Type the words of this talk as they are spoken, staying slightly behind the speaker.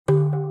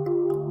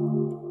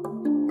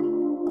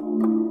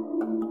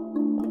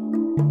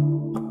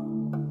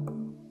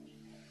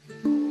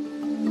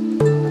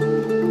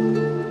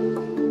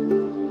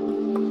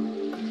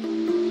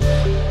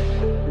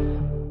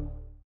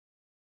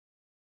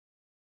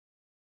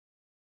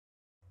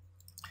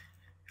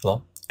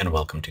Hello and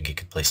welcome to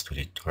Geekatplay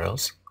Studio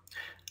Tutorials.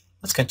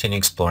 Let's continue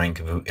exploring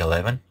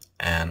dv11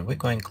 and we're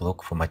going to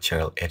look for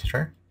material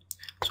editor.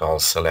 So I'll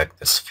select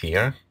the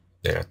sphere,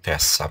 the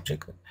test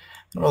subject,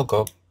 and we'll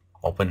go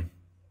open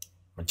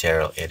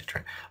material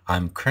editor.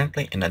 I'm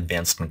currently in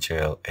advanced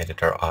material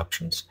editor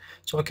options,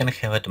 so we can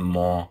have it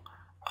more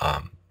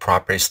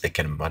properties they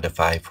can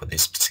modify for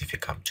this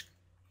specific object.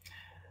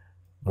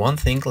 One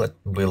thing that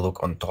we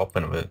look on top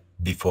and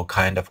before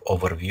kind of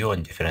overview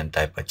on different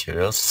type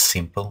materials,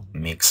 simple,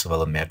 mixed,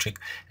 volumetric,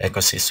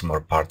 ecosystem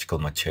or particle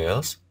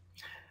materials.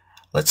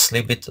 Let's a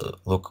little bit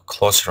look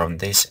closer on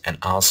this and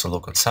also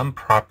look at some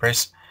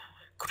properties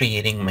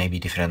creating maybe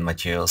different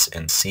materials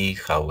and see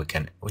how we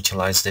can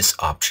utilize these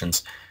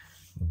options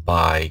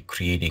by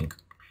creating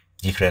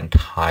different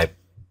type,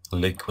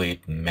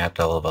 liquid,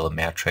 metal,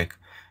 volumetric,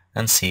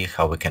 and see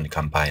how we can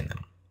combine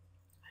them.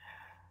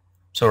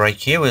 So right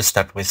here we'll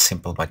start with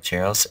simple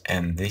materials,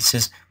 and this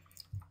is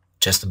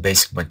just a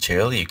basic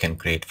material you can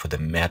create for the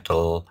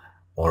metal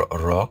or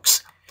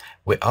rocks.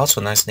 We also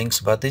nice things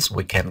about this,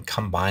 we can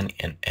combine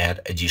and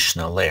add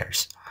additional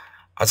layers.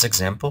 As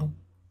example,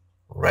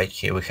 right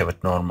here we have a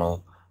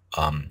normal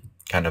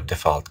kind of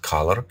default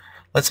color.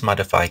 Let's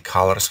modify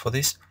colors for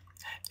this,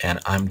 and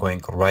I'm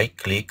going to right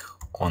click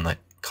on the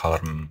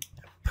color map,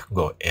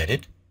 go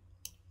edit.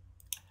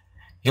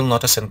 You'll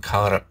notice in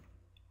color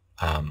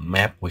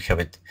map we have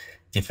it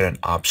different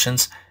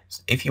options.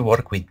 If you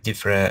work with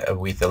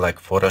like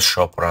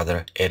Photoshop or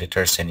other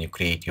editors and you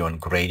create your own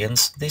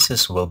gradients,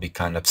 this will be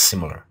kind of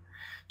similar.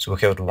 So we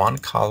have one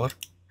color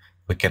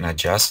we can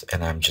adjust,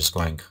 and I'm just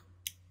going to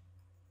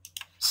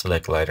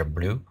select lighter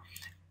blue,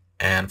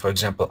 and for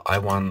example I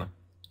want to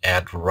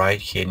add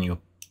right here new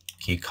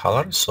key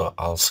color, so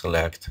I'll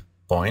select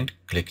point,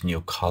 click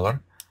new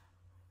color.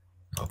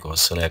 I'll go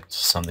select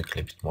something a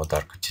little bit more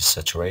dark,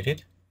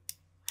 desaturated.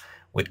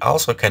 We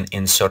also can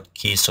insert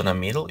keys on the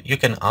middle. You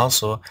can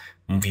also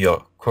move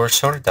your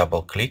cursor,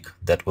 double click,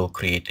 that will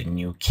create a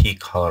new key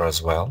color as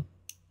well.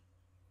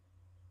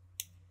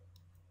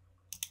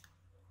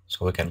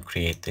 So we can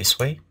create this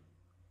way.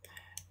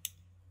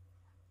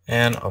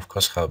 And of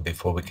course, how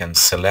before we can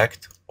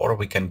select, or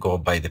we can go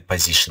by the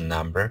position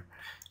number.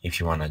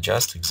 If you want to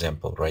adjust,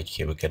 example right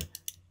here, we can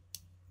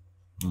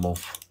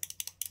move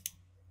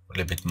a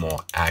little bit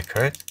more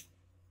accurate.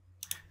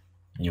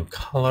 New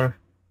color.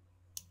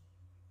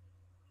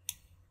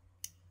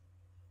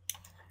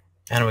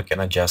 And we can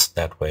adjust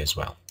that way as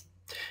well.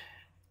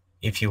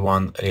 If you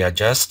want to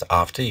readjust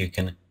after, you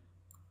can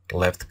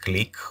left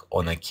click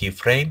on a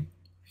keyframe,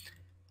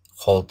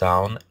 hold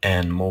down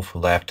and move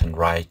left and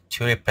right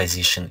to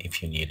reposition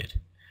if you need it.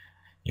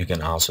 You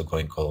can also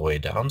go all the way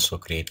down, so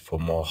create for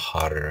more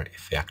harder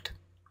effect.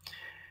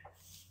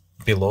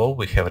 Below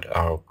we have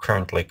our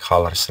currently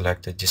color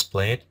selected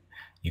displayed.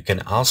 You can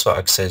also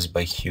access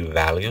by hue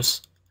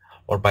values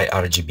or by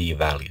RGB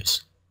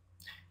values.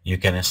 You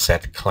can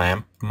set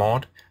clamp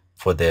mode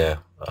for the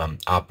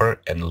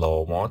upper and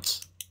lower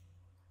modes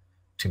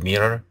to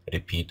mirror,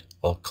 repeat,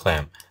 or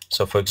clamp.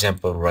 So for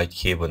example, right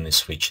here when we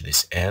switch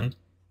this end,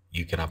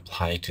 you can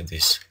apply to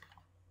this.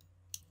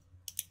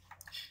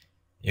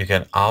 You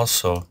can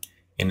also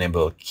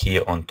enable key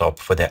on top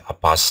for the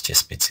opacity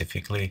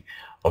specifically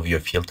of your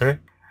filter,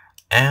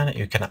 and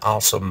you can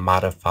also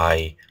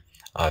modify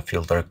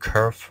filter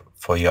curve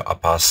for your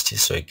opacity,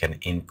 so you can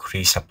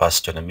increase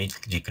opacity on the middle,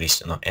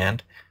 decrease on the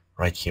end.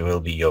 Right here will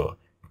be your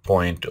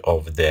point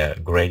of the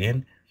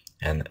gradient,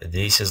 and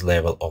this is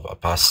level of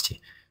opacity.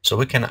 So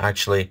we can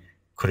actually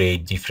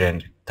create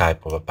different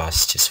type of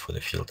opacities for the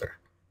filter.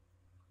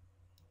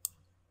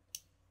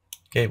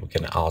 Okay, we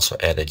can also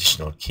add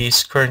additional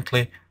keys.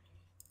 Currently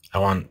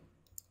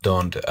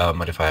don't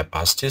modify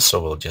opacity,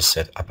 so we'll just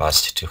set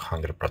opacity to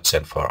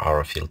 100% for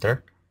our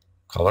filter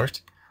colored.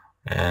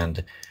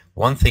 And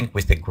one thing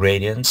with the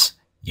gradients,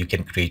 you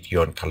can create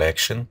your own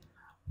collection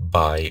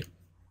by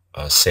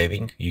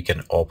saving. You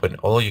can open,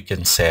 or you can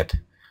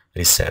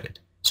reset it.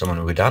 So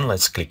when we're done,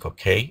 let's click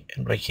OK,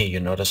 and right here you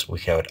notice we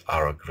have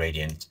our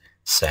gradient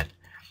set.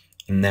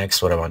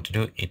 Next, what I want to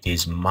do, it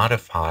is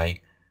modify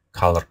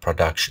color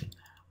production.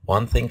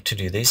 One thing to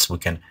do this, we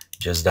can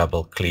just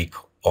double click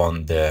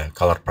on the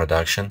color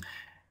production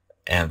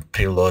and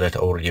preloaded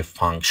already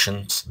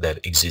functions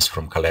that exist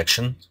from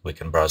collection. We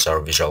can browse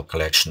our visual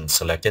collection and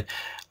select it.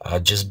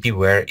 Just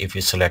beware, if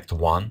you select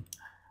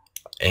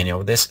any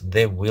of this,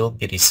 they will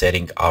be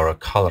resetting our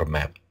color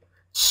map.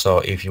 So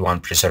if you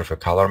want to preserve your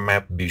color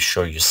map, be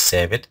sure you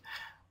save it,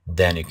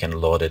 then you can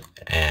load it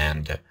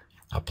and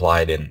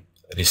apply it and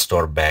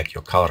restore back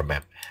your color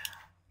map.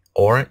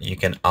 Or you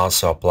can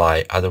also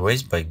apply other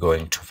ways by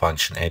going to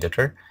function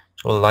editor.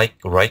 So like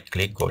right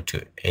click, go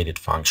to edit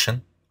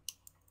function.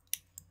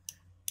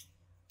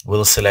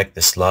 We'll select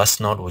this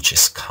last node, which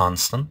is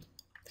constant,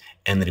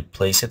 and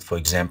replace it, for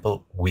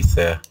example, with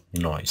a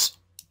noise.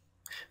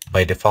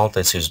 By default,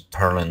 let's use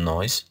Perlin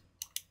noise.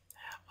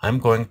 I'm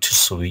going to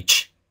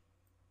switch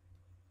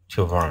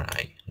to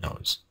Voronoi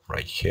noise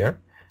right here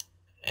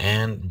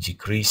and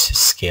decrease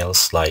scale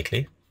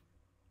slightly.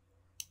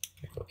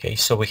 Okay,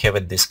 so we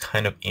have this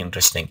kind of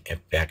interesting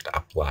effect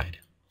applied.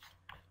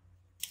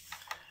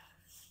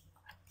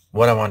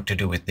 What I want to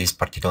do with this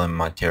particular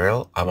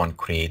material, I want to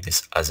create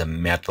this as a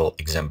metal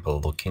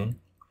example looking,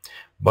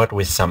 but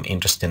with some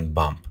interesting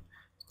bump.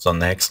 So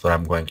next, what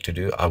I'm going to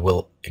do, I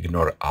will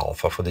ignore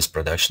alpha for this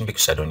production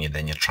because I don't need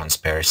any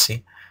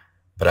transparency,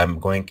 but I'm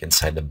going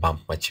inside the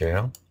bump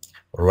material,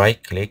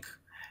 right click,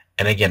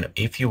 and again,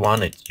 if you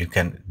want it, you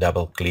can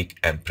double click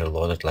and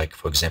preload it, like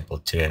for example,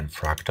 Terrain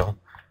Fractal.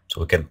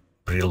 So we can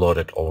preload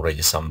it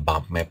already some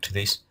bump map to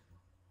this.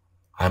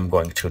 I'm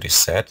going to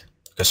reset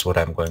because what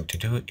I'm going to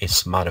do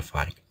is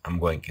modify. I'm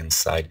going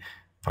inside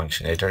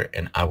function editor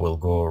and I will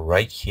go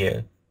right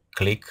here,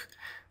 click,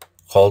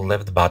 hold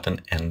left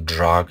button and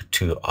drag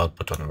to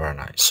output on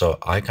Voronoi. So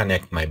I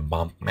connect my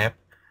bump map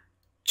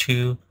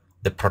to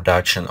the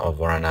production of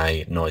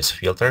Voronoi noise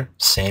filter,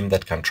 same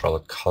that control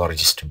color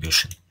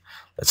distribution.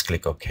 Let's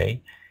click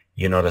OK.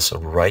 You notice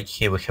right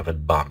here we have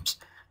it bumps.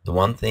 The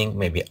one thing,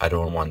 maybe I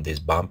don't want this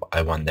bump,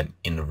 I want them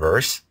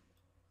inverse.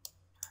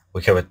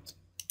 We have a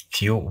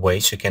few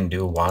ways you can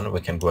do. One,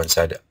 we can go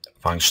inside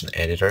function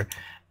editor,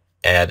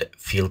 add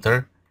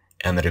filter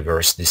and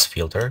reverse this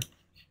filter.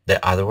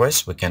 The other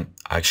ways, we can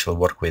actually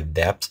work with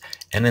depth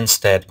and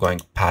instead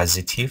going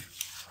positive,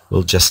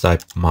 we'll just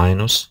type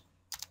minus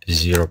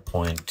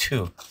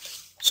 0.2.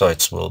 So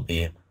it will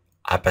be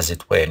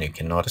opposite way, and you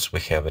can notice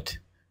we have it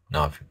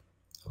now,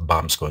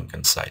 bumps going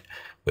inside.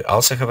 We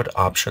also have it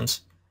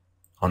options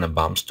on the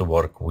bumps to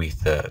work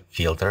with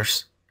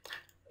filters.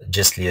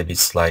 Just a little bit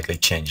slightly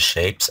change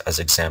shapes. As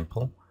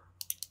example,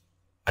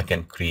 I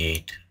can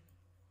create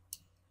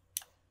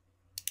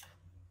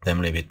them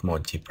a little bit more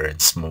deeper and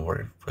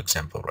smoother, for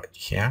example right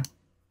here.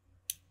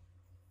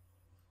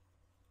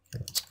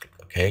 Let's click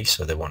OK,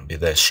 so they won't be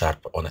that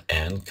sharp on the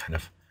end, kind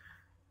of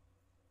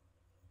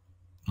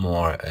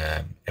more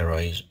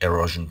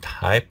erosion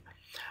type.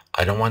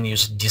 I don't want to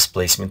use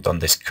displacement on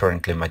this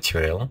currently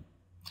material,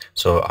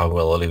 so I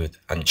will leave it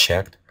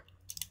unchecked.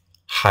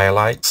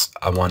 Highlights,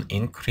 I want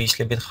increase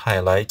a little bit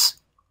highlights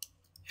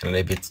and a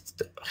little bit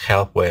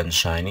halfway and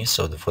shiny,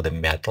 so for the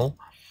metal.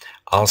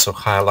 Also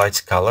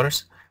highlights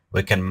colors,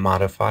 we can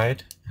modify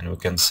it and we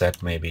can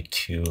set maybe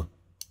to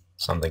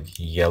something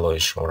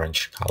yellowish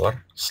orange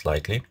color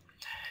slightly.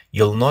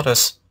 You'll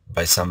notice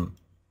by some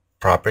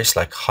properties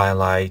like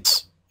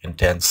highlights,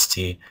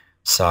 intensity,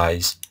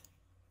 size,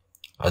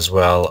 as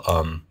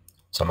well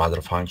some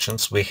other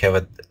functions, we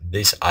have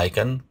this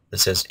icon that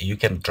says you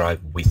can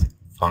drive with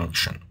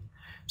function.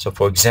 So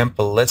for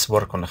example, let's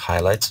work on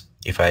highlights.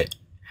 If I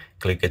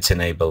click it,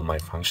 enable my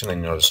function,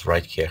 and notice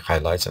right here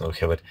highlights, and we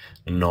have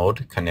a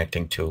node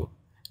connecting to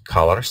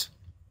colors.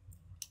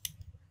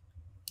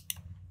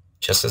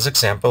 Just as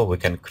example, we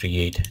can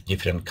create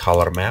different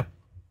color map.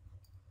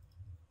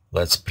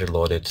 Let's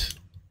preload it.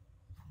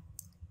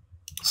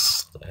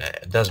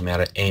 It doesn't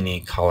matter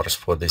any colors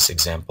for this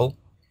example.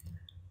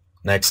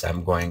 Next,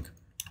 I'm going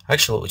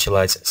actually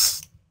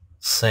utilize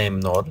same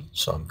node,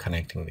 so I'm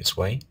connecting this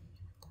way.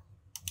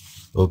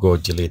 We'll go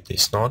delete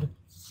this node,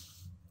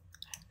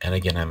 and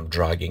again I'm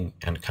dragging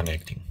and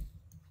connecting.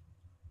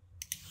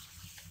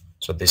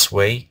 So this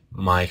way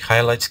my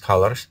highlights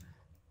colors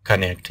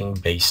connecting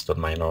based on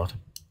my node,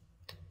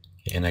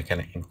 and I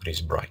can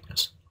increase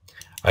brightness.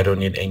 I don't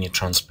need any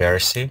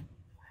transparency.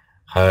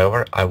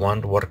 However, I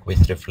want to work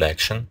with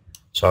reflection,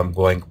 so I'm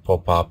going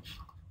pop up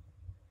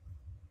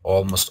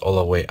almost all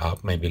the way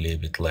up, maybe a little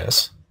bit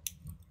less.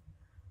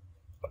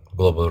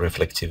 Global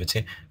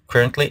reflectivity.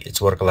 Currently it's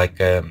work like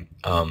a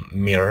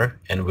mirror,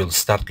 and we'll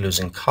start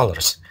losing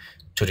colors.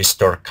 To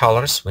restore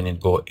colors, we need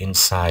to go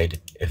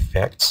inside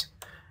effects,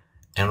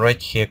 and right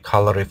here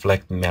color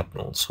reflect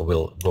metal, so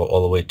we'll go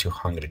all the way to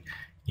 100.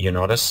 You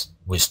notice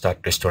we start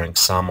restoring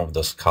some of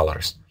those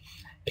colors.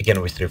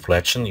 Again, with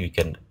reflection you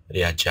can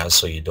readjust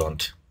so you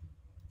don't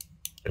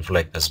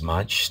reflect as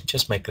much,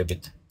 just make a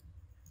bit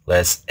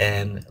less,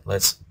 and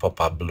let's pop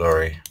up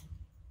blurry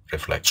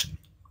reflection.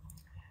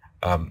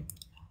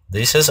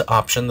 This is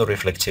option, the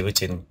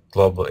reflectivity in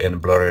global and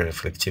blurry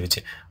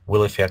reflectivity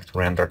will affect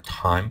render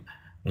time,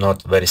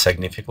 not very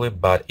significantly,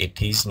 but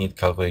it is need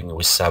calculating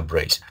with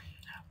subrays.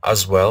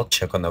 As well,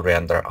 check on the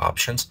render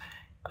options.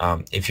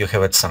 If you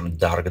have some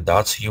dark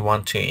dots you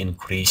want to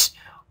increase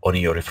on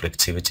your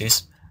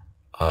reflectivities,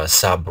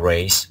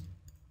 subrays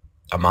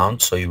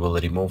amount, so you will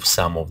remove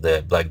some of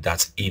the black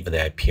dots if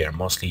they appear.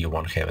 Mostly you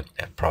won't have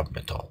that problem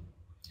at all.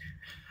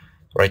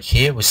 Right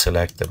here we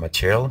select the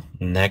material.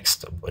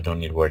 Next, we don't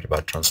need to worry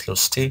about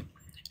translucency,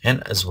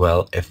 and as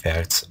well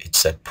effects, it's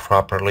set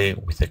properly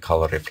with the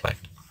color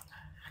reflect.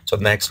 So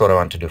next, what I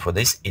want to do for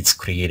this, it's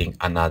creating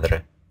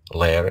another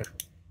layer.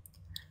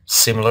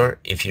 Similar,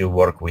 if you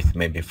work with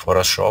maybe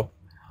Photoshop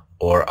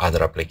or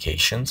other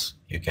applications,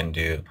 you can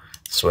do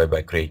this way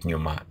by creating new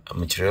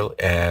material.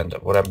 And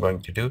what I'm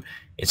going to do,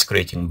 it's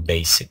creating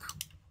basic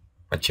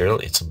material.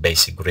 It's a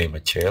basic gray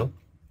material.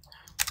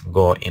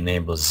 Go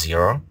enable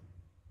 0.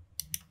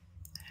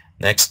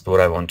 Next, what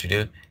I want to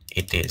do,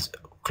 it is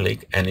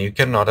click, and you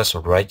can notice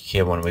right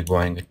here when we're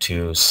going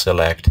to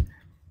select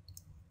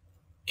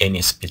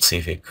any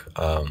specific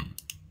kind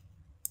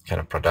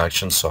of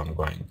production. So I'm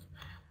going,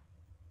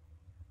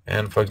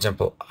 and for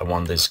example, I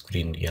want this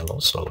green yellow,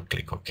 so I'll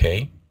click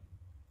OK.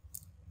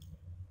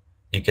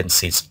 You can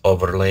see it's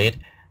overlaid.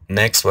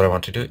 Next, what I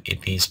want to do,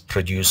 it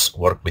is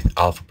work with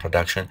alpha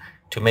production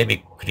to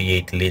maybe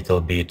create a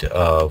little bit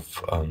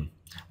of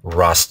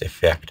rust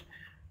effect.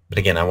 But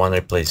again, I want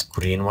to replace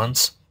green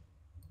ones.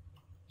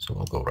 So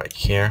we'll go right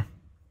here,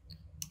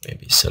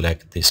 maybe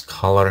select this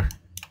color,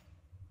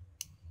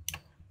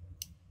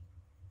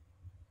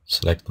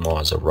 select more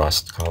as a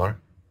rust color.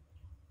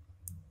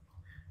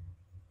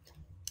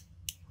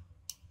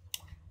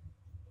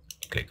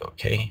 Click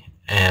OK.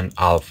 And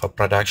alpha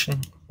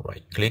production,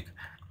 right click.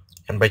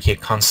 And by here,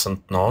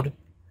 constant node,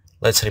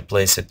 let's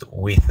replace it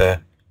with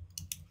a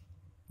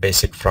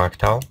basic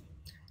fractal,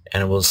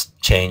 and we'll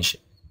change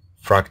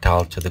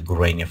fractal to the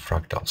grainy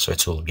fractal, so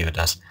it will give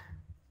us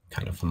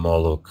kind of more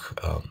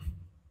look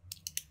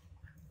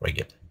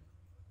rigid.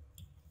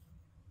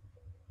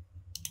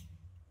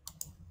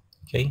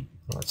 Okay,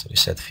 let's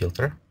reset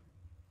filter.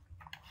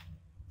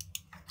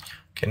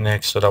 Okay,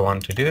 next what I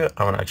want to do,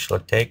 I want to actually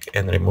take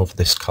and remove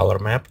this color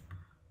map,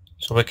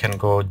 so we can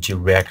go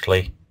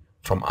directly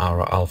from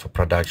our alpha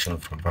production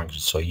from function.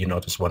 So you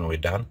notice when we're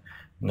done,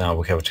 now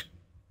we have it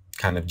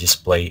kind of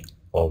display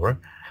over.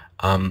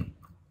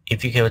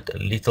 If you have a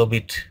little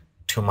bit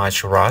too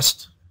much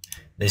rust,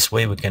 this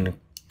way we can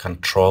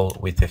control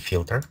with the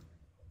filter.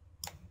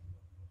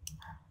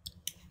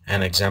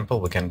 An example,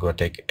 we can go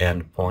take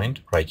endpoint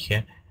right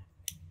here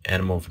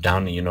and move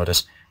down, and you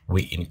notice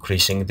we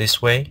increasing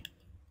this way.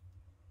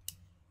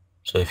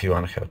 So if you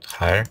want to have it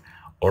higher,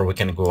 or we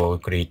can go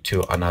create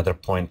to another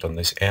point on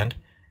this end,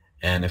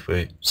 and if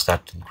we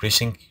start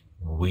increasing,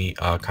 we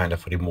are kind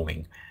of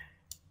removing.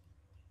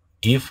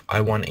 If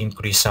I want to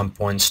increase some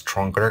points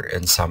stronger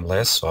and some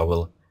less, so I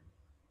will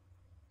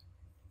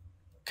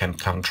can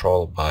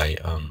control by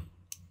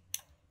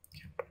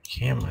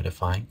here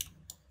modifying,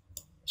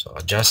 so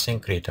adjusting,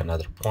 create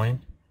another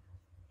point,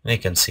 and you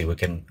can see we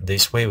can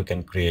this way we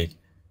can create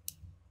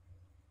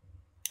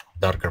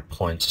darker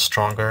points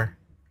stronger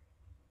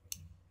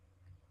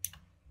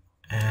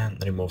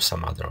and remove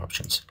some other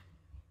options.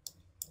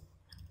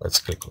 Let's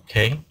click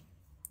OK.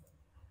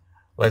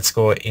 Let's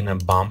go in a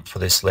bump for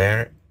this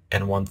layer,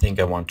 and one thing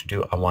I want to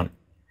do, I want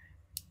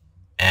to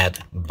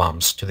add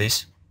bumps to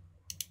this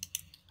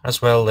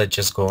as well. Let's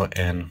just go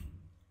and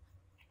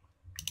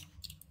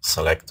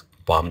select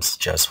bumps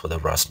just for the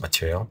rust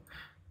material,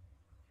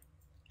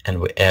 and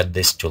we add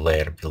this to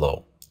layer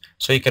below.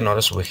 So you can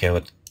notice we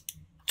have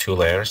 2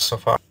 layers so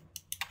far,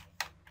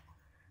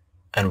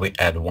 and we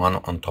add one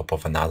on top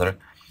of another.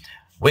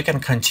 We can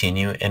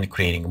continue in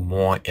creating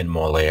more and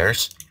more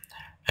layers,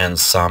 and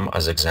some,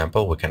 as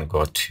example, we can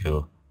go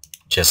to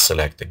just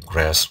select the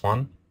grass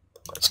one.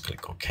 Let's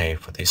click OK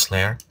for this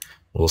layer.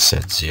 We'll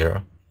set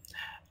 0.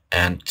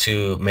 And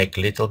to make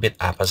a little bit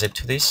opposite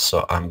to this,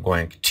 so I'm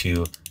going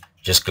to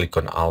just click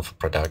on alpha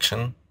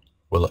production.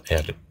 We'll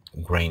add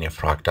grainy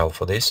fractal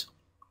for this.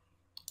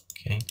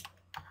 Okay.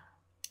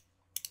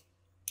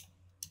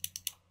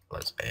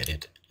 Let's add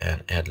it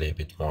and add a little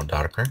bit more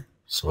darker.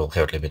 So we'll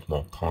have a little bit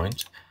more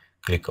points.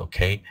 Click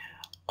OK.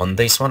 On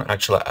this one,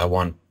 actually, I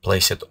want to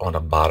place it on the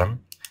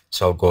bottom.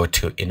 So I'll go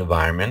to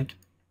environment.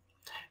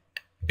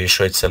 Be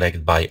sure it's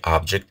selected by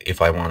object. If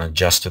I want to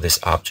adjust to this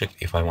object,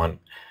 if I want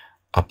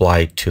apply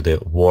it to the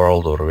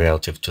world or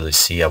relative to the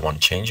sea, I won't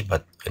change,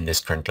 but in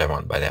this currently I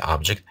want by the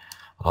object.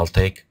 I'll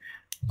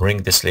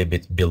bring this a little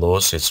bit below,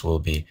 so it will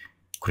be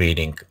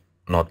creating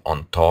not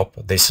on top.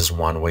 This is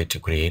one way to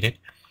create it.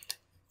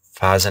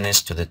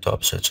 Fuzziness to the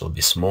top, so it will be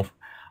smooth.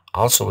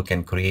 Also, we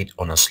can create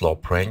on a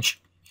slope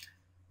range.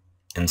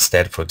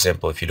 Instead, for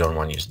example, if you don't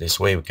want to use this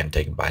way, we can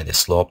take by the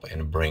slope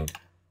and bring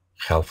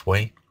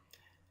halfway.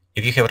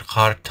 If you have a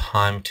hard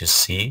time to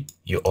see,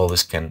 you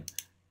always can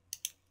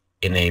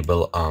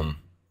enable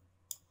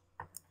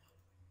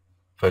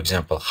for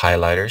example,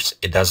 highlighters.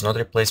 It does not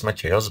replace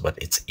materials, but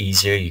it's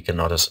easier. You can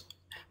notice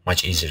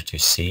much easier to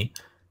see.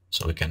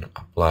 So we can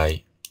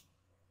apply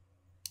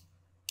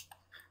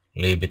a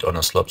little bit on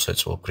a slope, so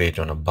it will create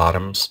on the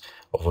bottoms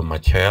of a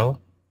material.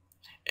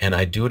 And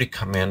I do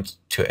recommend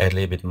to add a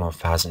little bit more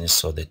fuzziness,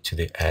 so that to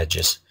the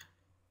edges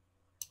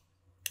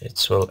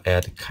it will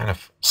add kind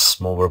of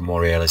smoother,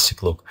 more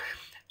realistic look.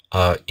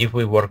 If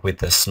we work with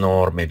the snow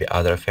or maybe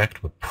other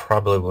effect, we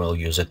probably will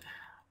use it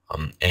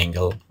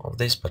angle of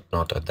this, but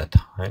not at that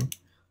time.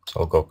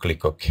 So I'll go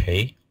click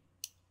OK.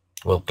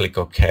 We'll click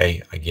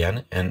OK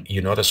again, and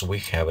you notice we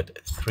have it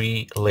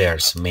 3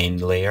 layers: main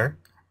layer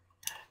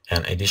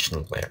and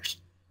additional layers.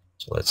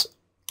 So let's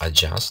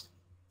adjust,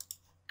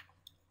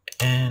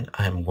 and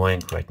I'm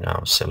going right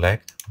now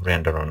select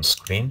render on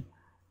screen,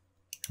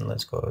 and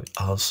let's go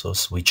also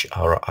switch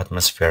our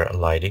atmosphere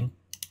lighting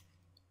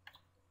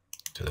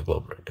to the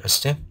global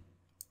dusty.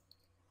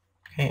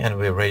 Okay, and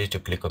we're ready to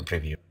click on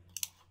preview.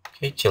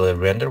 Okay, till the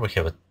render we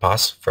have a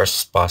pass.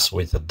 First pass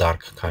with a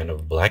dark kind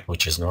of black,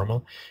 which is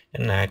normal,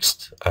 and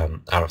next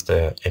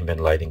after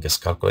ambient lighting is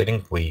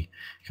calculating, we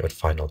have a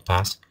final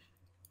pass.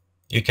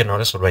 You can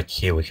notice right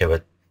here we have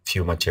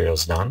few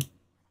materials done.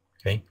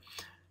 Okay,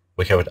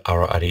 we have it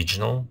our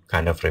original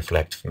kind of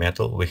reflective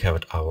metal, we have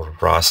it our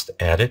rust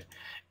added,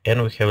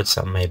 and we have it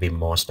some maybe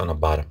moss on the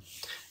bottom.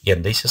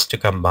 Again, this is to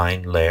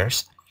combine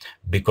layers.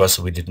 Because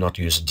we did not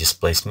use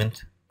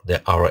displacement,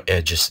 our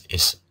edges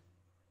is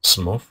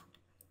smooth.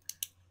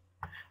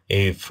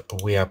 If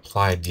we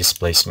apply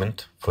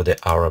displacement for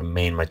our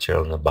main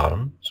material on the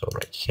bottom, so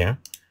right here,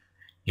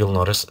 you'll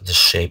notice the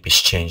shape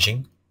is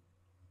changing.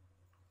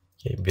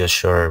 Okay, be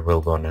sure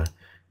we're gonna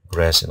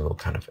grass and we'll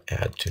kind of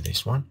add to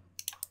this one.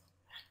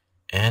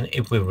 And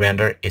if we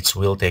render, it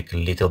will take a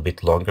little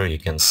bit longer. You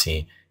can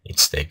see it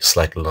takes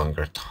slightly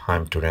longer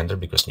time to render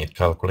because need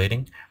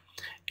calculating.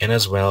 And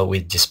as well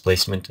with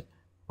displacement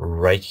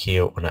right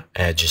here on the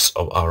edges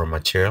of our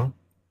material.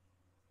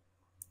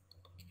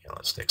 Okay,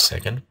 let's take a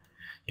second.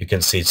 You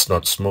can see it's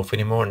not smooth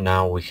anymore.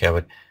 Now we have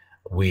it.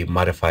 We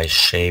modify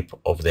shape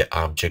of the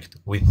object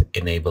with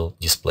enable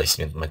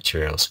displacement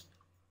materials.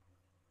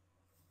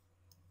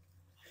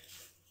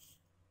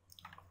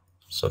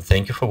 So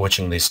thank you for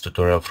watching this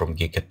tutorial from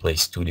Geekatplay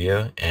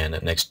Studio,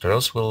 and next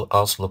tutorials will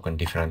also look on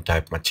different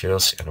type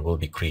materials and we'll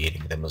be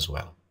creating them as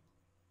well.